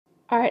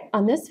Alright,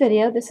 on this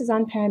video, this is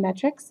on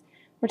parametrics.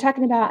 We're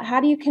talking about how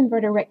do you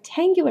convert a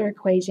rectangular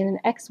equation, an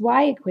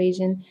xy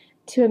equation,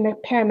 to a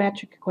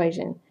parametric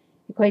equation,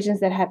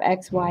 equations that have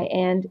x, y,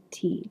 and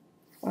t.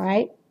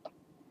 Alright?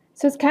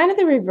 So it's kind of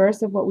the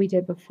reverse of what we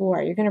did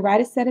before. You're going to write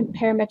a set of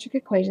parametric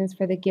equations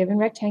for the given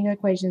rectangular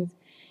equations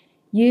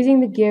using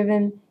the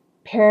given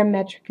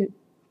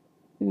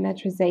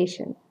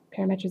parametrization.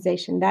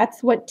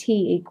 That's what t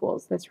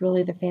equals. That's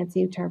really the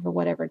fancy term for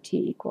whatever t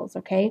equals,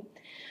 okay?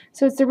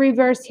 So it's the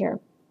reverse here.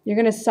 You're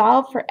going to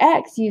solve for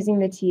x using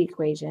the t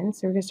equation.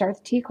 So we're going to start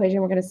with the t equation.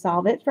 We're going to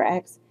solve it for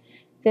x.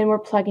 Then we're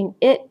plugging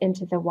it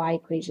into the y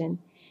equation.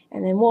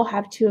 And then we'll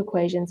have two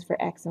equations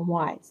for x and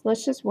y. So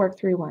let's just work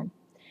through one.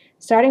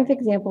 Starting with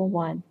example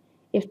 1.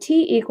 If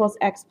t equals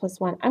x plus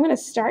 1, I'm going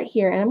to start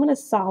here and I'm going to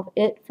solve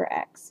it for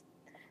x.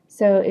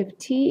 So if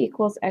t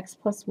equals x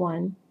plus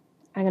 1,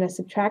 I'm going to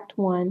subtract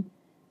 1.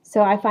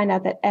 So I find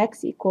out that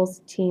x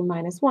equals t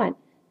minus 1.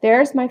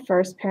 There's my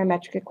first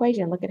parametric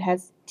equation. Look, it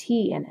has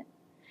t in it.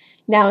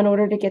 Now, in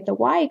order to get the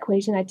y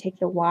equation, I take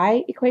the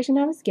y equation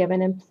I was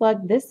given and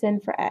plug this in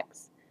for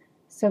x.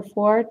 So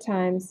 4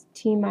 times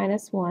t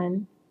minus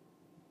 1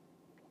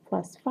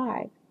 plus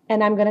 5.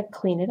 And I'm going to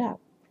clean it up.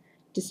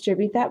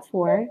 Distribute that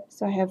 4.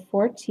 So I have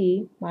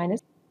 4t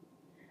minus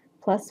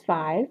plus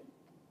 5.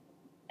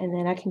 And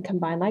then I can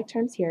combine like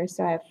terms here.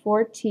 So I have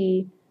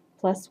 4t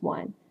plus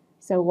 1.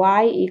 So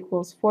y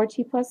equals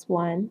 4t plus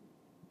 1.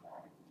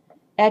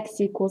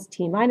 X equals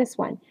t minus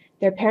 1.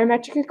 They're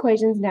parametric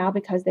equations now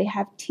because they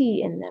have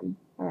t in them.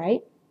 All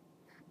right?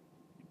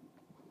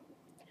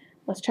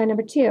 Let's try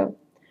number 2.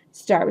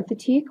 Start with the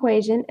t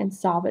equation and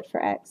solve it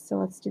for x. So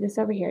let's do this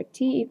over here.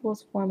 T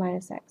equals 4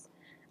 minus x.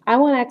 I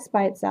want x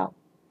by itself.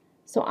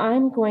 So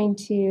I'm going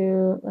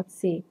to, let's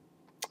see,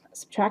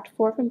 subtract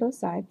 4 from both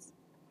sides.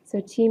 So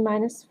t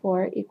minus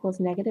 4 equals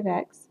negative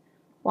x.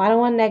 Well, I don't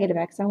want negative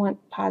x. I want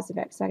positive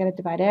x. So I got to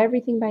divide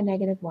everything by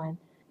negative 1.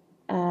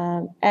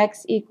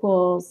 X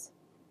equals,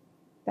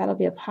 that'll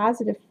be a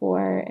positive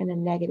 4 and a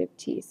negative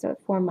t, so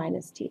 4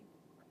 minus t.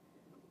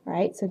 All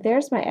right, so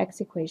there's my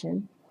x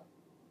equation.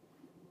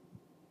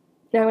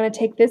 Now I'm going to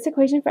take this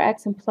equation for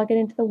x and plug it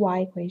into the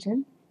y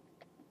equation.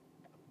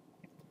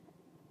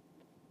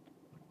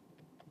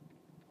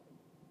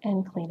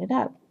 And clean it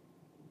up.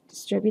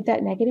 Distribute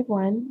that negative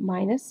 1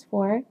 minus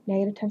 4.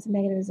 Negative times a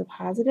negative is a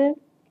positive.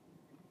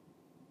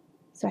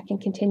 So I can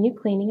continue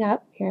cleaning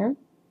up here.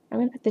 I'm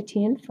going to put the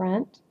t in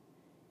front.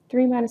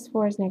 3 minus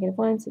 4 is negative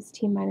 1, so it's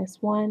t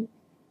minus 1.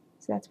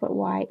 So that's what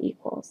y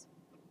equals.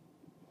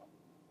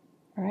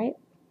 All right?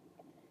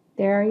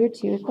 There are your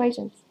two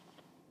equations.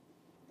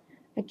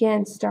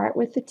 Again, start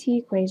with the t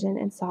equation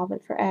and solve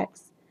it for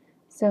x.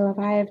 So if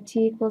I have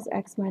t equals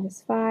x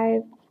minus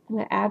 5, I'm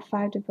going to add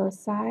 5 to both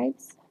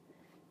sides.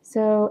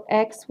 So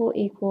x will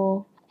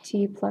equal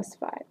t plus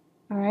 5.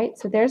 All right?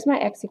 So there's my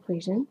x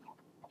equation.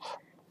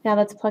 Now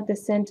let's plug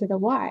this into the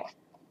y.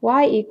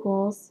 Y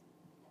equals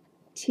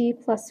t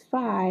plus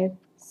 5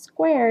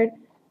 squared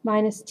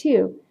minus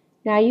 2.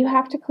 Now you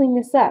have to clean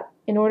this up.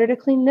 In order to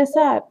clean this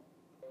up,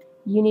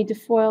 you need to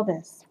FOIL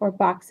this or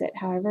box it,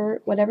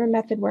 however, whatever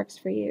method works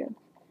for you.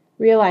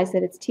 Realize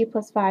that it's t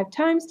plus 5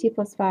 times t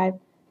plus 5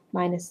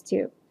 minus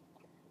 2.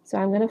 So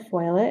I'm going to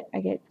FOIL it. I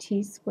get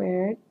t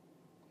squared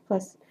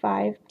plus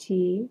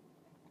 5t,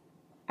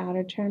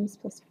 outer terms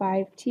plus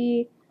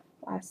 5t,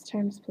 last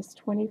terms plus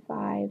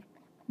 25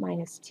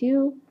 minus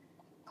 2.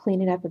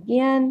 Clean it up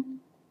again.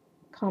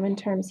 Common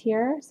terms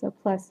here, so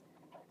plus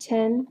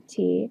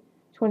 10t.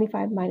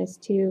 25 minus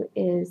 2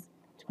 is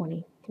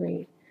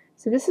 23.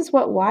 So this is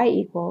what y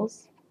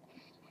equals,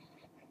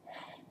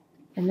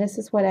 and this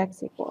is what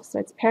x equals. So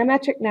it's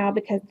parametric now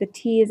because the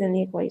t is in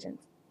the equations.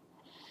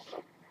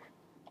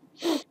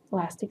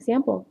 Last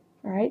example.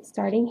 All right,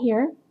 starting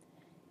here.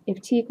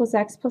 If t equals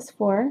x plus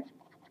 4,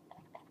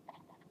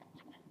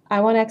 I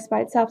want x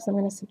by itself, so I'm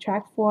going to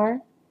subtract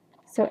 4.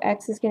 So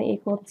x is going to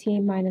equal t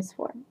minus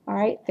 4. All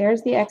right,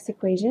 there's the x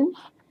equation.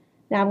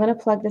 Now I'm going to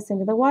plug this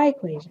into the y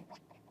equation.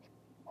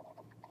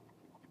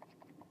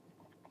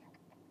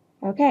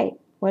 Okay,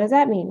 what does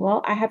that mean?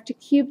 Well, I have to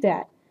cube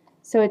that.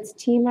 So it's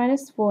t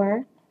minus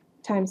 4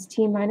 times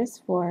t minus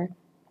 4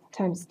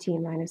 times t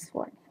minus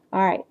 4.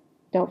 All right,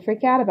 don't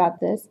freak out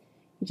about this.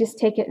 You just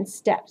take it in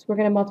steps. We're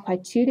going to multiply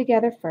 2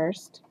 together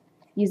first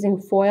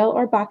using FOIL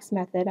or box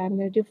method. I'm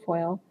going to do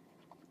FOIL.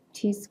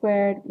 T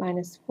squared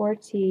minus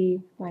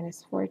 4t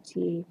minus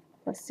 4t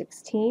plus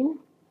 16.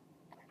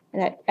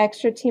 And that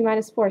extra t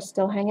minus 4 is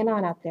still hanging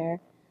on out there.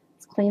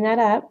 Let's clean that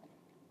up.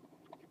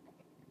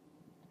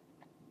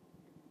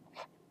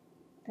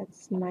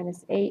 That's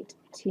minus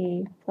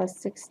 8t plus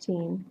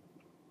 16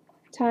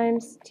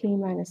 times t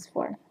minus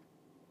 4.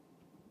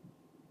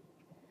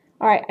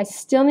 All right, I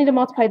still need to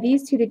multiply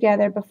these two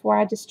together before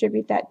I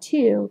distribute that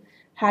 2.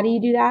 How do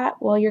you do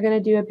that? Well, you're going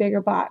to do a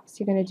bigger box.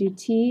 You're going to do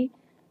t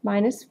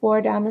minus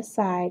 4 down the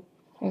side.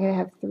 You're going to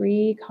have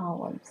 3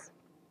 columns.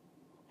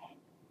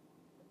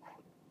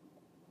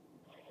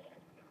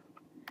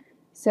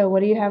 So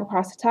what do you have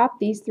across the top?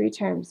 These 3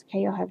 terms.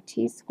 Okay, you'll have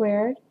t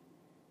squared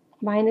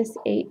minus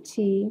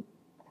 8t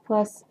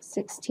plus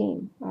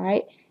 16, all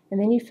right? And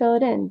then you fill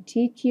it in.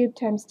 T cubed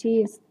times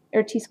t is,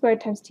 or t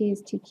squared times t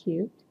is t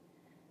cubed.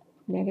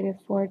 Negative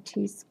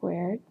 4t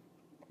squared.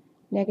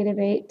 Negative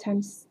 8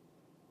 times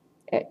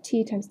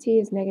t times t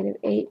is negative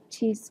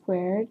 8t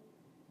squared.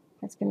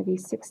 That's going to be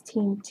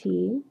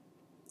 16t.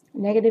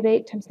 Negative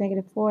 8 times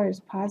negative 4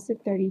 is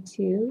positive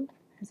 32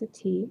 as a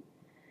t.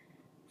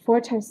 4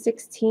 times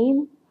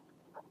 16,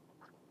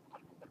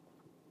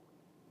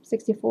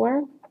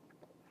 64,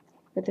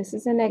 but this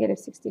is a negative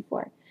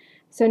 64.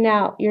 So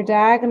now your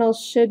diagonals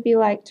should be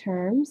like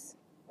terms.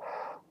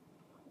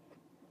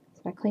 So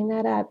if I clean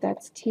that up,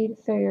 that's t to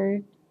the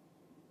third.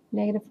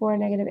 Negative 4,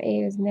 negative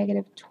 8 is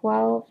negative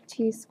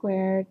 12t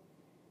squared.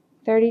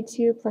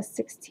 32 plus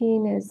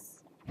 16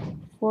 is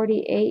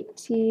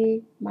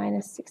 48t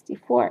minus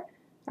 64.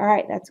 All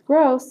right, that's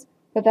gross,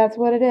 but that's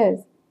what it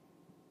is.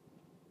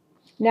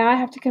 Now I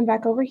have to come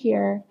back over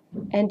here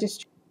and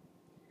distribute.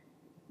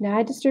 Now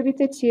I distribute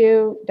the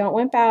 2. Don't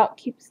wimp out.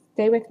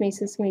 Stay with me.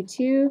 So it's going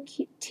to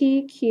be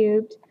 2t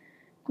cubed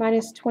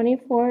minus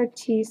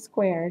 24t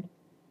squared.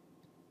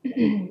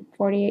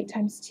 48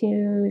 times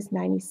 2 is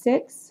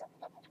 96.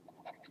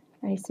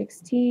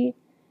 96t.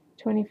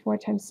 24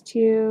 times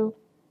 2,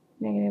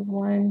 negative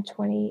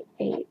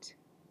 128.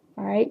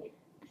 All right.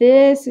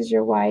 This is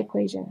your y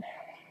equation.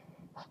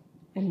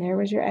 And there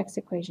was your x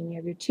equation. You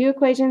have your 2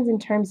 equations in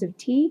terms of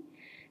t.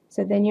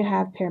 So then you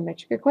have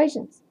parametric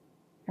equations.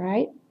 All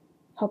right.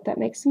 Hope that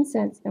makes some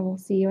sense, and we'll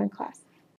see you in class.